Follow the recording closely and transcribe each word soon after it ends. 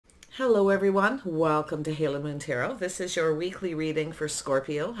Hello everyone, welcome to Halo Moon Tarot. This is your weekly reading for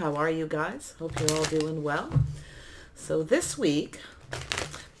Scorpio. How are you guys? Hope you're all doing well. So this week, I'm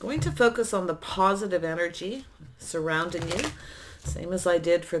going to focus on the positive energy surrounding you. Same as I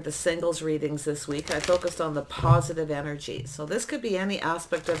did for the singles readings this week. I focused on the positive energy. So this could be any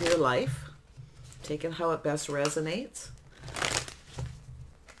aspect of your life. Take it how it best resonates.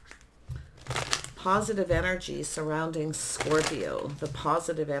 Positive energy surrounding Scorpio. The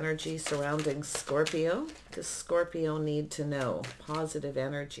positive energy surrounding Scorpio. Does Scorpio need to know? Positive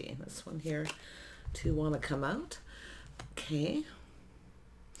energy. This one here, two want to come out. Okay.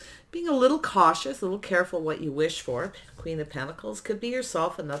 Being a little cautious, a little careful what you wish for. Queen of Pentacles. Could be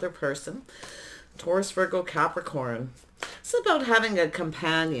yourself, another person. Taurus, Virgo, Capricorn. It's about having a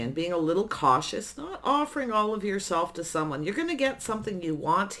companion, being a little cautious, not offering all of yourself to someone. You're going to get something you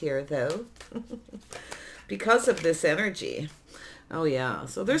want here, though, because of this energy. Oh, yeah.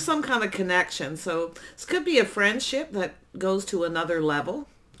 So there's some kind of connection. So this could be a friendship that goes to another level,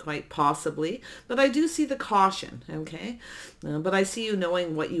 quite possibly. But I do see the caution, okay? But I see you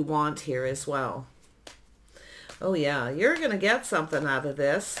knowing what you want here as well. Oh, yeah. You're going to get something out of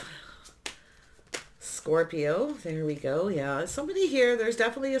this. Scorpio, there we go. Yeah, somebody here, there's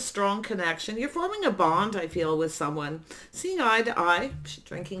definitely a strong connection. You're forming a bond, I feel, with someone. Seeing eye to eye,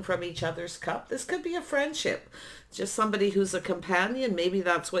 drinking from each other's cup. This could be a friendship. Just somebody who's a companion. Maybe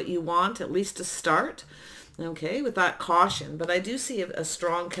that's what you want, at least to start. Okay, with that caution. But I do see a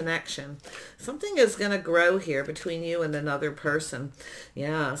strong connection. Something is going to grow here between you and another person.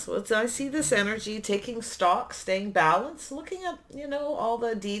 Yeah, so I see this energy taking stock, staying balanced, looking at, you know, all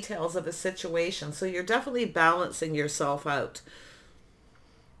the details of a situation. So you're definitely balancing yourself out.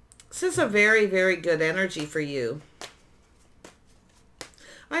 This is a very, very good energy for you.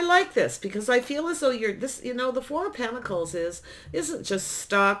 I like this because I feel as though you're this, you know, the Four of Pentacles isn't just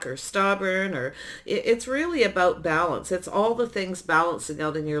stuck or stubborn, or it's really about balance. It's all the things balancing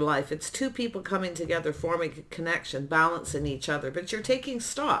out in your life. It's two people coming together, forming a connection, balancing each other, but you're taking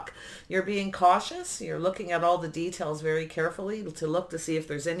stock. You're being cautious. You're looking at all the details very carefully to look to see if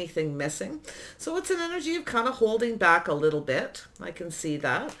there's anything missing. So it's an energy of kind of holding back a little bit. I can see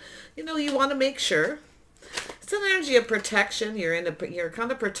that. You know, you want to make sure. It's an energy of protection. You're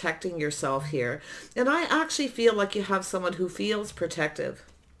kind of protecting yourself here. And I actually feel like you have someone who feels protective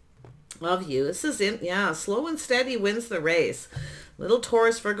of you. This is slow and steady wins the race. Little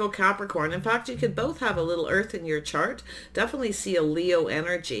Taurus, Virgo, Capricorn. In fact, you could both have a little Earth in your chart. Definitely see a Leo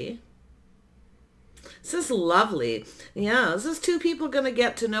energy. This is lovely. Yeah, this is two people going to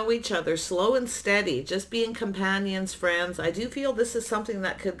get to know each other slow and steady, just being companions, friends. I do feel this is something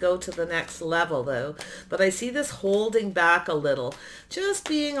that could go to the next level, though. But I see this holding back a little, just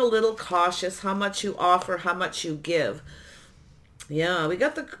being a little cautious, how much you offer, how much you give. Yeah, we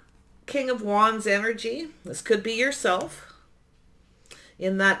got the King of Wands energy. This could be yourself.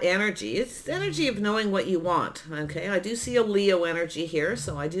 In that energy, it's the energy of knowing what you want. Okay, I do see a Leo energy here,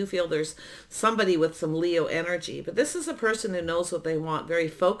 so I do feel there's somebody with some Leo energy, but this is a person who knows what they want, very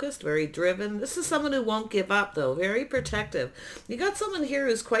focused, very driven. This is someone who won't give up, though, very protective. You got someone here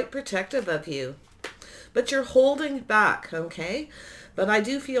who's quite protective of you, but you're holding back. Okay, but I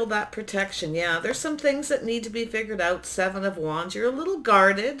do feel that protection. Yeah, there's some things that need to be figured out. Seven of Wands, you're a little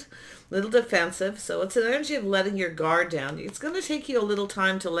guarded, little defensive. So it's an energy of letting your guard down. It's going to take you a little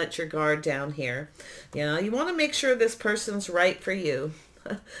time to let your guard down here. Yeah, you want to make sure this person's right for you.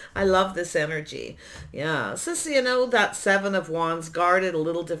 I love this energy. Yeah, so you know, that Seven of Wands, guarded, a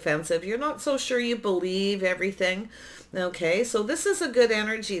little defensive. You're not so sure you believe everything. Okay, so this is a good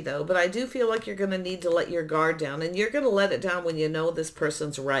energy, though, but I do feel like you're going to need to let your guard down, and you're going to let it down when you know this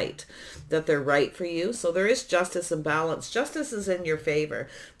person's right, that they're right for you. So there is justice and balance. Justice is in your favor.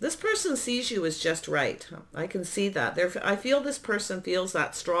 This person sees you as just right. I can see that. I feel this person feels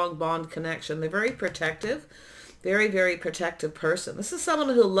that strong bond connection. They're very protective. Very, very protective person. This is someone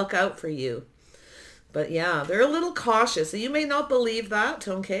who'll look out for you. But yeah, they're a little cautious. You may not believe that,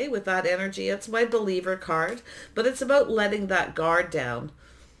 okay, with that energy. It's my believer card. But it's about letting that guard down.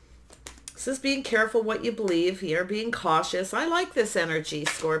 This is being careful what you believe here, being cautious. I like this energy,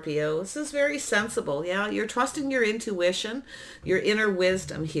 Scorpio. This is very sensible. Yeah, you're trusting your intuition, your inner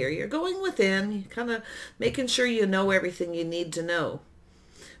wisdom here. You're going within, kind of making sure you know everything you need to know.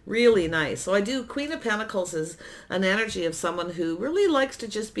 Really nice. So I do, Queen of Pentacles is an energy of someone who really likes to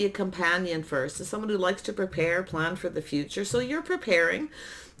just be a companion first. Is someone who likes to prepare, plan for the future. So you're preparing,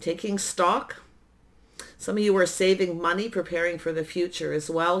 taking stock. Some of you are saving money, preparing for the future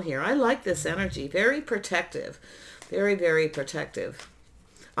as well here. I like this energy. Very protective. Very, very protective.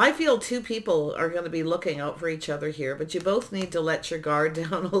 I feel two people are going to be looking out for each other here, but you both need to let your guard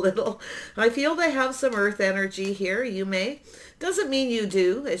down a little. I feel they have some earth energy here. You may. Doesn't mean you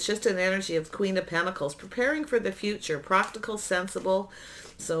do. It's just an energy of Queen of Pentacles, preparing for the future, practical, sensible.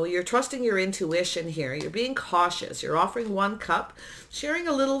 So you're trusting your intuition here. You're being cautious. You're offering one cup, sharing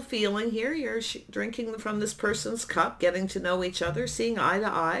a little feeling here. You're drinking from this person's cup, getting to know each other, seeing eye to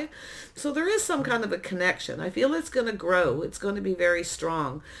eye. So there is some kind of a connection. I feel it's going to grow. It's going to be very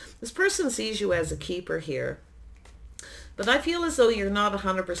strong. This person sees you as a keeper here. But I feel as though you're not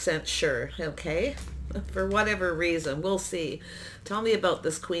 100% sure, okay? For whatever reason, we'll see. Tell me about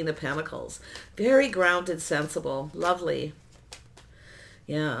this Queen of Pentacles. Very grounded, sensible, lovely.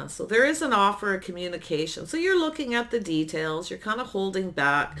 Yeah, so there is an offer of communication. So you're looking at the details. You're kind of holding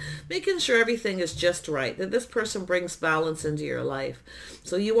back, making sure everything is just right, that this person brings balance into your life.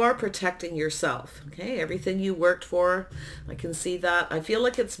 So you are protecting yourself, okay? Everything you worked for, I can see that. I feel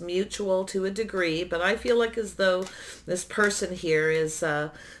like it's mutual to a degree, but I feel like as though this person here is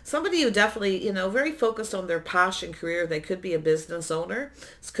somebody who definitely, you know, very focused on their passion career. They could be a business owner.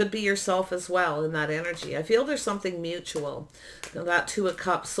 This could be yourself as well in that energy. I feel there's something mutual. Now that Two of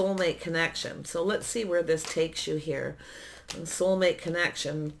Cups, soulmate connection. So let's see where this takes you here. And soulmate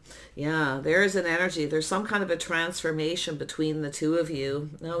connection. Yeah, there's an energy. There's some kind of a transformation between the two of you.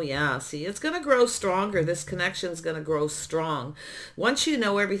 Oh yeah, see, it's going to grow stronger. This connection is going to grow strong. Once you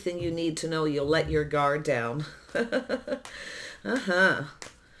know everything you need to know, you'll let your guard down.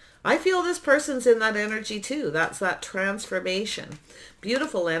 I feel this person's in that energy too. That's that transformation.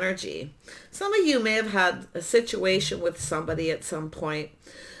 Beautiful energy. Some of you may have had a situation with somebody at some point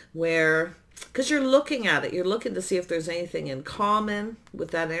where, because you're looking at it, you're looking to see if there's anything in common with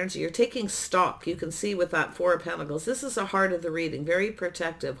that energy. You're taking stock. You can see with that Four of Pentacles, this is the heart of the reading. Very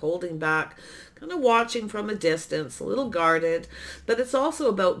protective, holding back, kind of watching from a distance, a little guarded, but it's also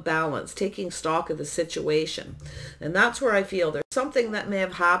about balance, taking stock of the situation. And that's where I feel there's something that may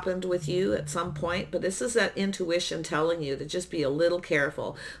have happened with you at some point, but this is that intuition telling you to just be a little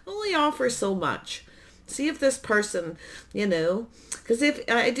careful. Only offer so much. See if this person, you know, because if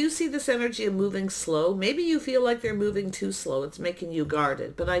I do see this energy of moving slow, maybe you feel like they're moving too slow. It's making you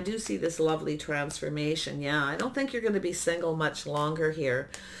guarded, but I do see this lovely transformation. Yeah, I don't think you're going to be single much longer here.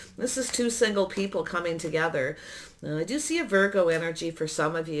 This is two single people coming together. I do see a Virgo energy for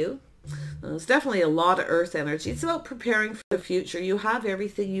some of you. There's definitely a lot of earth energy. It's about preparing for the future. You have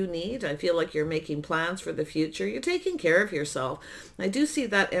everything you need. I feel like you're making plans for the future. You're taking care of yourself. I do see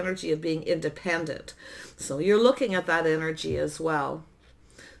that energy of being independent. So you're looking at that energy as well.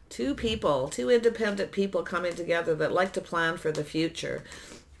 Two people, two independent people coming together that like to plan for the future.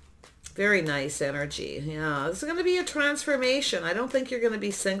 Very nice energy. Yeah, it's going to be a transformation. I don't think you're going to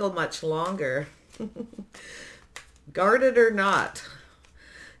be single much longer. Guarded or not.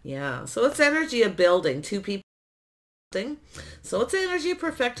 Yeah, so it's energy of building, two people building. So it's energy of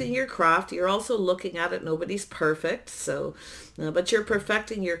perfecting your craft. You're also looking at it. Nobody's perfect, so but you're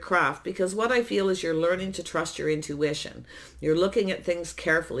perfecting your craft, because what I feel is you're learning to trust your intuition. You're looking at things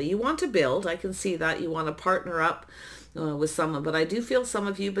carefully. You want to build. I can see that. You want to partner up with someone, but I do feel some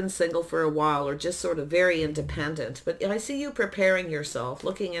of you have been single for a while or just sort of very independent. But I see you preparing yourself,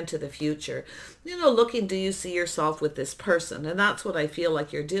 looking into the future, you know, looking, do you see yourself with this person? And that's what I feel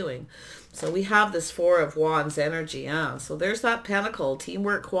like you're doing. So we have this Four of Wands energy. Yeah, so there's that pentacle,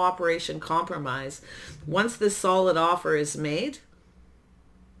 teamwork, cooperation, compromise. Once this solid offer is made,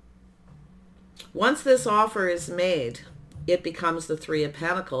 it becomes the Three of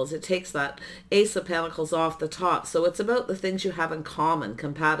Pentacles. It takes that Ace of Pentacles off the top. So it's about the things you have in common,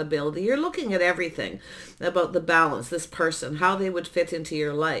 compatibility. You're looking at everything about the balance, this person, how they would fit into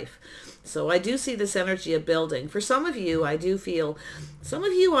your life. So I do see this energy of building. For some of you, I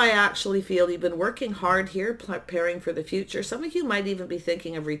actually feel you've been working hard here, preparing for the future. Some of you might even be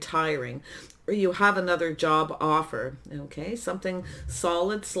thinking of retiring, or you have another job offer, okay? Something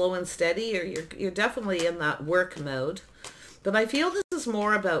solid, slow and steady, or you're definitely in that work mode. But I feel this is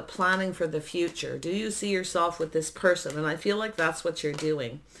more about planning for the future. Do you see yourself with this person? And I feel like that's what you're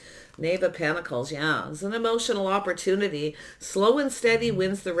doing. Knave of Pentacles, yeah. It's an emotional opportunity. Slow and steady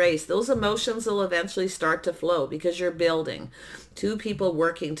wins the race. Those emotions will eventually start to flow because you're building. Two people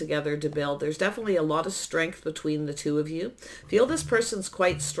working together to build. There's definitely a lot of strength between the two of you. Feel this person's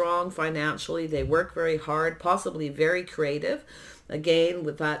quite strong financially. They work very hard, possibly very creative. Again,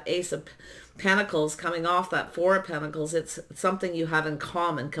 with that Ace of Pentacles coming off that Four of Pentacles, it's something you have in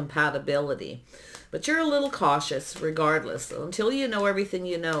common, compatibility. But you're a little cautious regardless. So until you know everything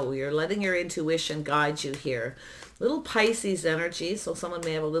you know, you're letting your intuition guide you here. Little Pisces energy. So someone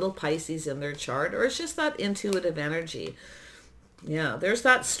may have a little Pisces in their chart, or it's just that intuitive energy. Yeah, there's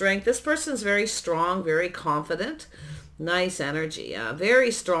that strength. This person's very strong, very confident. Nice energy. Yeah,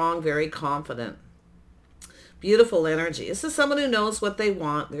 very strong, very confident. Beautiful energy. This is someone who knows what they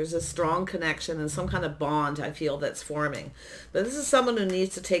want. There's a strong connection and some kind of bond I feel that's forming. But this is someone who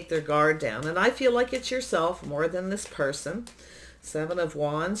needs to take their guard down. And I feel like it's yourself more than this person. Seven of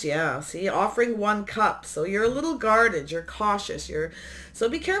Wands, yeah. See, offering 1 cup. So you're a little guarded. You're cautious. So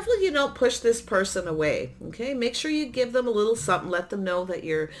be careful you don't push this person away. Okay, make sure you give them a little something. Let them know that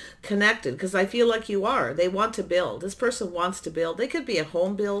you're connected, because I feel like you are. They want to build. This person wants to build. They could be a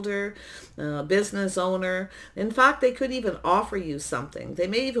home builder, a business owner. In fact, they could even offer you something. They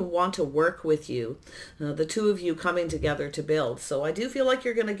may even want to work with you. The two of you coming together to build. So I do feel like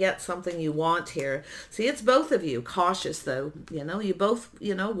you're going to get something you want here. See, it's both of you. Cautious though. You both,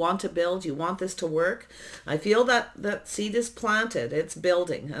 want to build. You want this to work. I feel that seed is planted. It's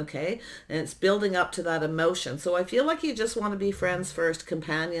building, okay? And it's building up to that emotion. So I feel like you just want to be friends first,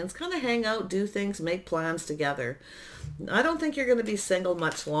 companions, kind of hang out, do things, make plans together. I don't think you're going to be single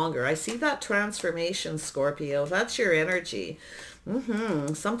much longer. I see that transformation, Scorpio. That's your energy.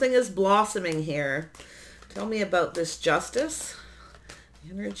 Something is blossoming here. Tell me about this justice.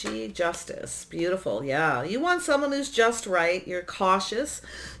 Energy, justice. Beautiful. Yeah. You want someone who's just right. You're cautious.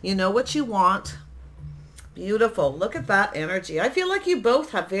 You know what you want. Beautiful. Look at that energy. I feel like you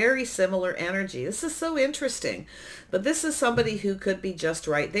both have very similar energy. This is so interesting. But this is somebody who could be just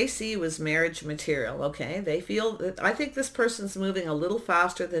right. They see you as marriage material, okay? They feel that, I think this person's moving a little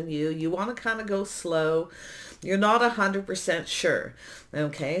faster than you. You want to kind of go slow. You're not 100% sure,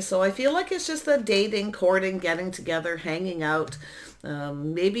 okay? So I feel like it's just a dating, courting, getting together, hanging out,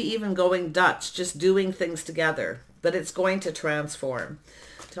 maybe even going Dutch, just doing things together. But it's going to transform.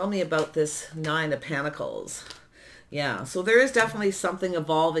 Tell me about this 9 of Pentacles. Yeah, so there is definitely something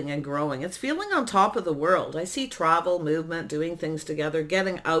evolving and growing. It's feeling on top of the world. I see travel, movement, doing things together,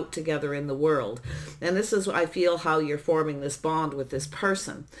 getting out together in the world. And this is, I feel, how you're forming this bond with this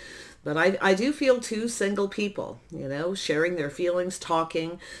person. But I do feel 2 single people, sharing their feelings,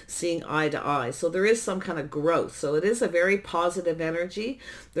 talking, seeing eye to eye. So there is some kind of growth. So it is a very positive energy.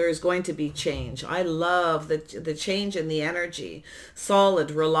 There is going to be change. I love the change in the energy.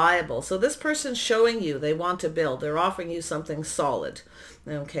 Solid, reliable. So this person's showing you they want to build. They're offering you something solid.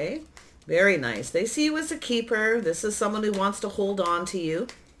 Okay? Very nice. They see you as a keeper. This is someone who wants to hold on to you.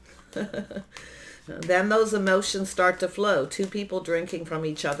 Then those emotions start to flow. 2 people drinking from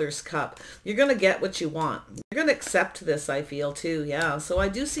each other's cup. You're going to get what you want. You're going to accept this, I feel, too. Yeah. So I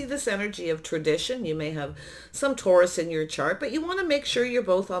do see this energy of tradition. You may have some Taurus in your chart, but you want to make sure you're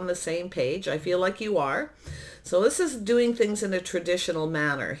both on the same page. I feel like you are. So this is doing things in a traditional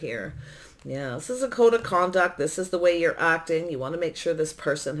manner here. Yeah, this is a code of conduct. This is the way you're acting. You want to make sure this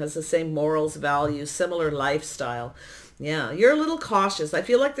person has the same morals, values, similar lifestyle. Yeah, you're a little cautious. I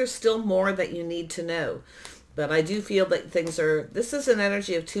feel like there's still more that you need to know. But I do feel that this is an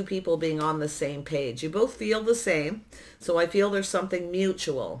energy of 2 people being on the same page. You both feel the same. So I feel there's something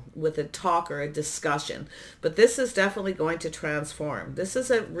mutual with a talk or a discussion. But this is definitely going to transform. This is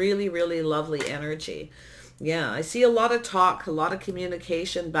a really, really lovely energy. Yeah, I see a lot of talk, a lot of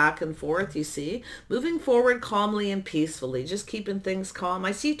communication back and forth, you see. Moving forward calmly and peacefully, just keeping things calm.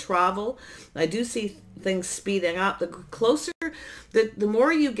 I see travel. I do see things speeding up. The closer, the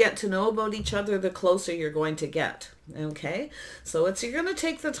more you get to know about each other, the closer you're going to get. Okay? So you're going to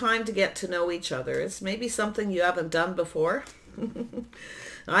take the time to get to know each other. It's maybe something you haven't done before.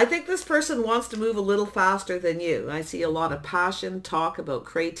 I think this person wants to move a little faster than you. I see a lot of passion, talk about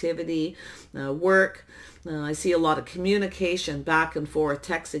creativity, work. I see a lot of communication back and forth,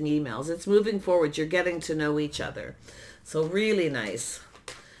 texting, emails. It's moving forward. You're getting to know each other. So really nice.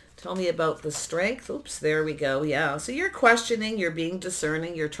 Tell me about the strength. Oops, there we go. Yeah, so you're questioning, you're being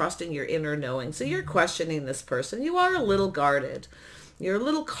discerning, you're trusting your inner knowing. So you're questioning this person. You are a little guarded. You're a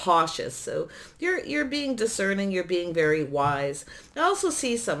little cautious. So you're being discerning, you're being very wise. I also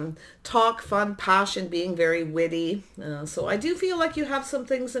see some talk, fun, passion, being very witty. So I do feel like you have some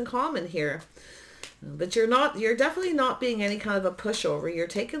things in common here. But you're definitely not being any kind of a pushover. You're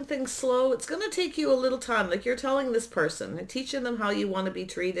taking things slow. It's going to take you a little time. Like you're telling this person and teaching them how you want to be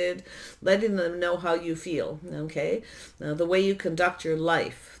treated, letting them know how you feel. Okay. The way you conduct your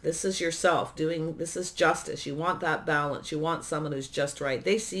life. This is yourself this is justice. You want that balance. You want someone who's just right.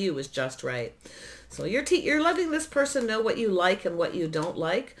 They see you as just right. So you're letting this person know what you like and what you don't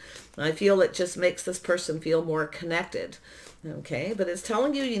like. I feel it just makes this person feel more connected. Okay, but it's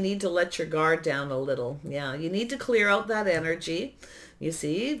telling you need to let your guard down a little. Yeah, you need to clear out that energy. You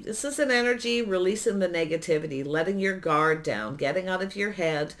see, this is an energy releasing the negativity, letting your guard down, getting out of your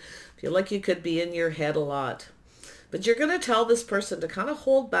head. Feel like you could be in your head a lot. But you're going to tell this person to kind of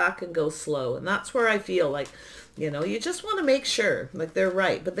hold back and go slow. And that's where I feel like, you just want to make sure like they're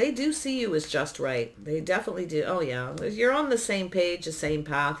right, but they do see you as just right. They definitely do. Oh yeah, you're on the same page, the same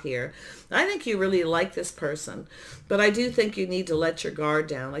path here. I think you really like this person, but I do think you need to let your guard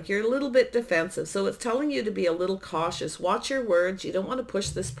down. Like you're a little bit defensive. So it's telling you to be a little cautious. Watch your words. You don't want to push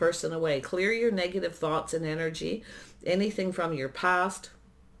this person away. Clear your negative thoughts and energy, anything from your past.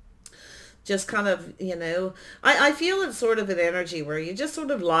 Just kind of, I feel it's sort of an energy where you just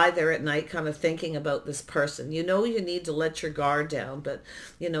sort of lie there at night kind of thinking about this person. You need to let your guard down, but,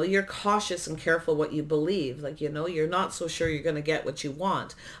 you're cautious and careful what you believe. Like, you're not so sure you're going to get what you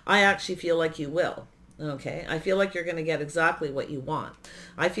want. I actually feel like you will. Okay, I feel like you're going to get exactly what you want.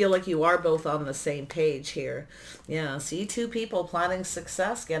 I feel like you are both on the same page here. Yeah, see, two people planning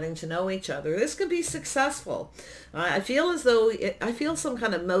success, getting to know each other. This could be successful. I feel as though, I feel some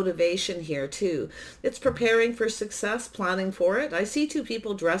kind of motivation here too. It's preparing for success, planning for it. I see two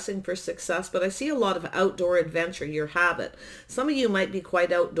people dressing for success, but I see a lot of outdoor adventure, your habit. Some of you might be quite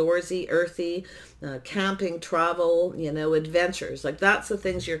outdoorsy, earthy, camping, travel, adventures. Like that's the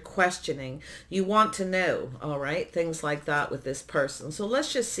things you're questioning. You want to know, all right? Things like that with this person. So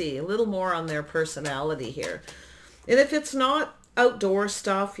let's just see a little more on their personality here. And if it's not outdoor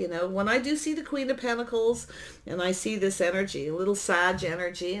stuff, when I do see the Queen of Pentacles and I see this energy, a little Sag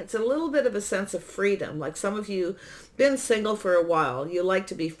energy, it's a little bit of a sense of freedom. Like some of you been single for a while, you like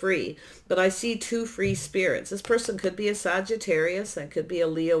to be free, but I see two free spirits. This person could be a Sagittarius and could be a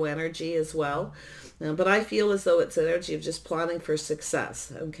Leo energy as well. But I feel as though it's energy of just planning for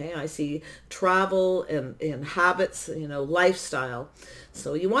success. Okay, I see travel and habits, lifestyle.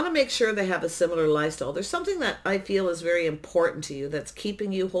 So you want to make sure they have a similar lifestyle. There's something that I feel is very important to you that's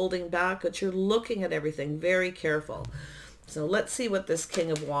keeping you holding back, but you're looking at everything very careful. So let's see what this King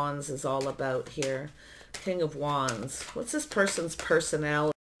of Wands is all about here. King of Wands. What's this person's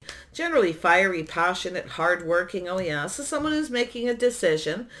personality? Generally fiery, passionate, hardworking. Oh yeah, this is someone who's making a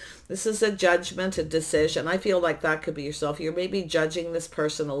decision. This is a judgment, a decision. I feel like that could be yourself. You're maybe judging this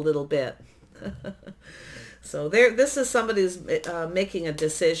person a little bit. So this is somebody who's making a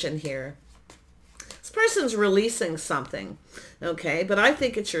decision here. This person's releasing something, okay? But I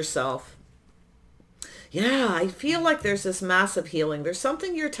think it's yourself. Yeah, I feel like there's this massive healing. There's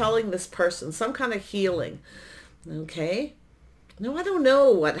something you're telling this person, some kind of healing, okay? No, I don't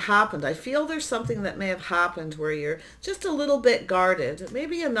know what happened. I feel there's something that may have happened where you're just a little bit guarded.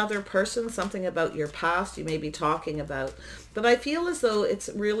 Maybe another person, something about your past you may be talking about. But I feel as though it's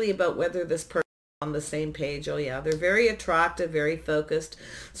really about whether this person is on the same page. Oh yeah, they're very attractive, very focused.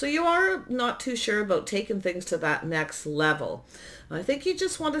 So you are not too sure about taking things to that next level. I think you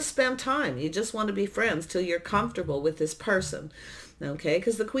just want to spend time. You just want to be friends till you're comfortable with this person. Okay,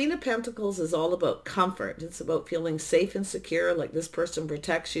 because the Queen of Pentacles is all about comfort. It's about feeling safe and secure, like this person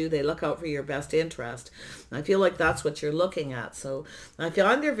protects you. They look out for your best interest. I feel like that's what you're looking at. So I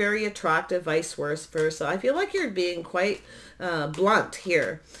find they're very attractive, vice versa. I feel like you're being quite blunt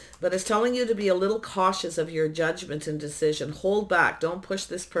here, but it's telling you to be a little cautious of your judgment and decision. Hold back. Don't push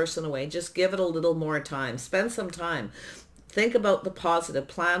this person away. Just give it a little more time. Spend some time. Think about the positive.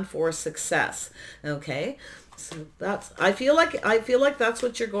 Plan for success. Okay. So I feel like that's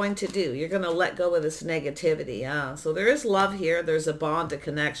what you're going to do. You're going to let go of this negativity. Yeah. So there is love here. There's a bond, a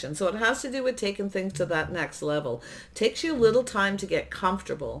connection. So it has to do with taking things to that next level. Takes you a little time to get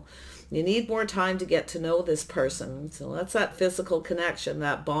comfortable. You need more time to get to know this person. So that's that physical connection,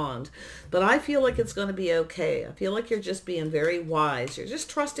 that bond. But I feel like it's going to be okay. I feel like you're just being very wise. You're just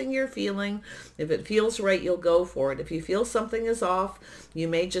trusting your feeling. If it feels right, you'll go for it. If you feel something is off, you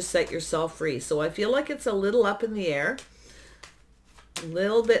may just set yourself free. So I feel like it's a little up in the air. A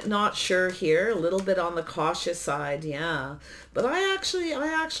little bit not sure here, a little bit on the cautious side, yeah. But I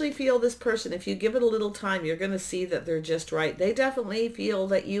actually feel this person, if you give it a little time, you're going to see that they're just right. They definitely feel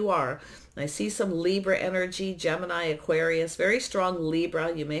that you are. I see some Libra energy, Gemini, Aquarius, very strong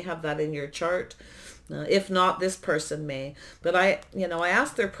Libra. You may have that in your chart. If not, this person may. But I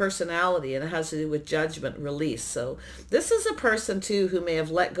asked their personality, and it has to do with judgment, release. So this is a person, too, who may have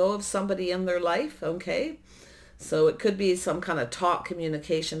let go of somebody in their life, okay? So it could be some kind of talk,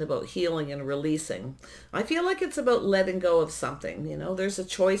 communication about healing and releasing. I feel like it's about letting go of something. There's a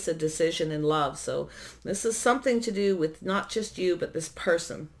choice, a decision in love. So this is something to do with not just you, but this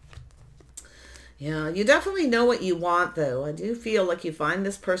person. Yeah, you definitely know what you want, though. I do feel like you find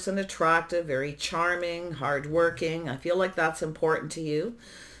this person attractive, very charming, hardworking. I feel like that's important to you.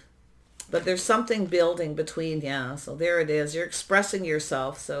 But there's something building between, yeah. So there it is. You're expressing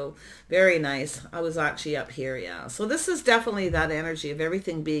yourself. So very nice. I was actually up here, yeah. So this is definitely that energy of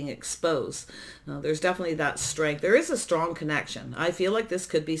everything being exposed. There's definitely that strength. There is a strong connection. I feel like this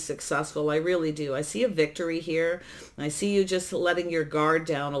could be successful. I really do. I see a victory here. I see you just letting your guard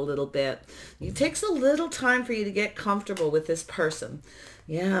down a little bit. It takes a little time for you to get comfortable with this person.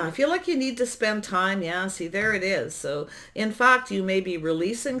 Yeah, I feel like you need to spend time. Yeah, see, there it is. So, in fact, you may be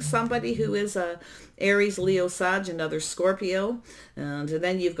releasing somebody who is a Aries, Leo, Sag, another Scorpio. And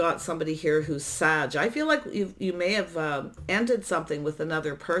then you've got somebody here who's Sag. I feel like you may have ended something with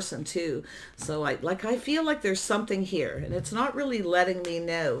another person too. So, I feel like there's something here. And it's not really letting me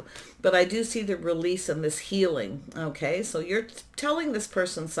know. But I do see the release and this healing. Okay, so you're telling this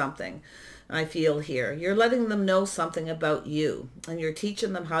person something. I feel here. You're letting them know something about you, and you're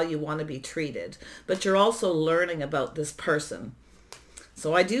teaching them how you want to be treated, but you're also learning about this person.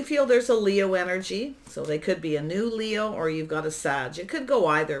 So I do feel there's a Leo energy. So they could be a new Leo or you've got a Sag. It could go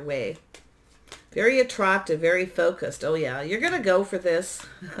either way. Very attractive, very focused. Oh yeah, you're going to go for this.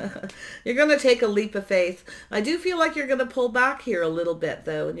 You're going to take a leap of faith. I do feel like you're going to pull back here a little bit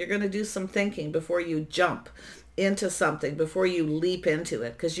though, and you're going to do some thinking before you jump into something, before you leap into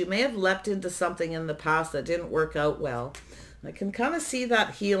it, because you may have leapt into something in the past that didn't work out well. I can kind of see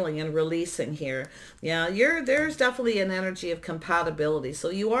that healing and releasing here. Yeah, there's definitely an energy of compatibility. So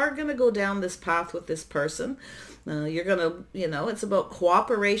you are going to go down this path with this person. You're going to, it's about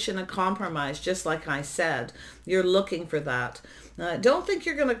cooperation and compromise, just like I said. You're looking for that. Don't think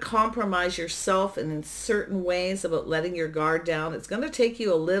you're going to compromise yourself in certain ways about letting your guard down. It's going to take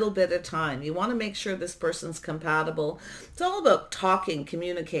you a little bit of time. You want to make sure this person's compatible. It's all about talking,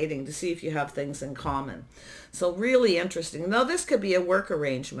 communicating to see if you have things in common. So really interesting. Now this could be a work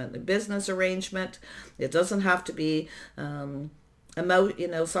arrangement, a business arrangement. It doesn't have to be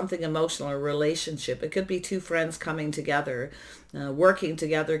something emotional or relationship. It could be two friends coming together, working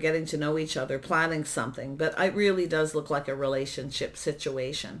together, getting to know each other, planning something. But it really does look like a relationship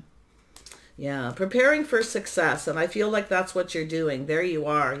situation. Yeah, preparing for success. And I feel like that's what you're doing. There you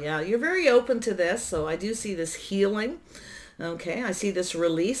are. Yeah, you're very open to this. So I do see this healing. Okay, I see this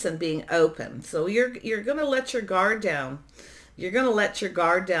release and being open. So you're going to let your guard down. You're going to let your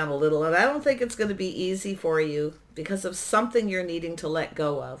guard down a little. And I don't think it's going to be easy for you because of something you're needing to let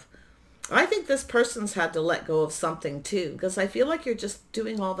go of. I think this person's had to let go of something too, because I feel like you're just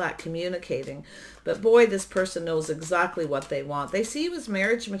doing all that communicating. But boy, this person knows exactly what they want. They see you as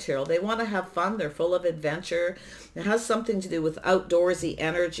marriage material. They want to have fun. They're full of adventure. It has something to do with outdoorsy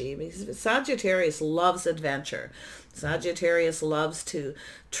energy. Because Sagittarius loves adventure. Sagittarius loves to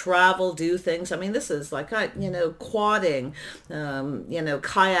travel, do things. I mean, this is like, quadding,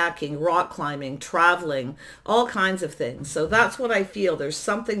 kayaking, rock climbing, traveling, all kinds of things. So that's what I feel. There's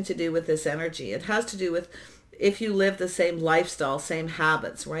something to do with this energy. It has to do with if you live the same lifestyle, same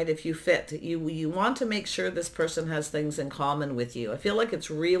habits, right? If you fit, you want to make sure this person has things in common with you. I feel like it's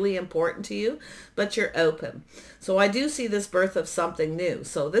really important to you, but you're open. So I do see this birth of something new.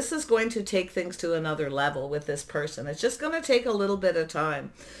 So this is going to take things to another level with this person. It's just going to take a little bit of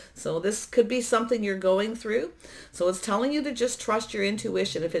time. So this could be something you're going through. So it's telling you to just trust your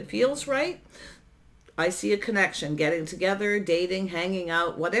intuition. If it feels right, I see a connection, getting together, dating, hanging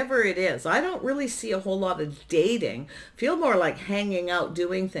out, whatever it is. I don't really see a whole lot of dating. Feel more like hanging out,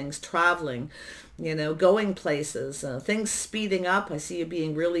 doing things, traveling, going places, things speeding up. I see you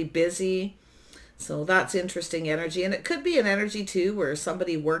being really busy. So that's interesting energy. And it could be an energy too where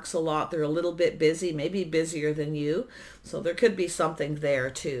somebody works a lot. They're a little bit busy, maybe busier than you. So there could be something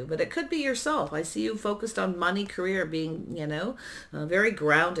there too. But it could be yourself. I see you focused on money, career, being, very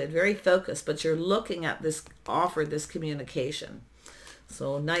grounded, very focused. But you're looking at this offer, this communication.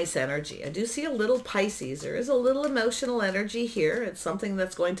 So nice energy. I do see a little Pisces. There is a little emotional energy here. It's something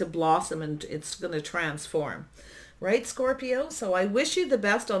that's going to blossom and it's going to transform. Right, Scorpio? So I wish you the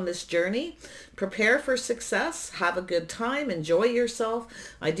best on this journey. Prepare for success. Have a good time. Enjoy yourself.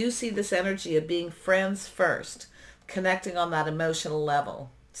 I do see this energy of being friends first, connecting on that emotional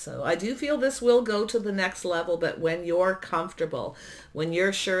level. So I do feel this will go to the next level, but when you're comfortable, when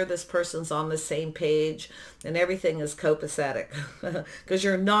you're sure this person's on the same page and everything is copacetic, because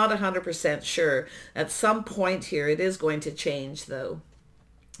you're not 100% sure. At some point here, it is going to change though.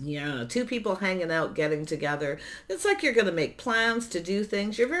 Yeah, two people hanging out, getting together. It's like you're going to make plans to do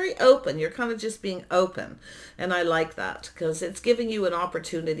things. You're very open. You're kind of just being open. And I like that because it's giving you an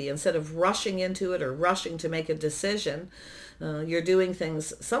opportunity instead of rushing into it or rushing to make a decision. You're doing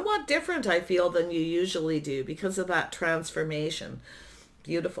things somewhat different, I feel, than you usually do because of that transformation.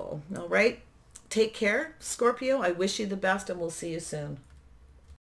 Beautiful. All right. Take care, Scorpio. I wish you the best and we'll see you soon.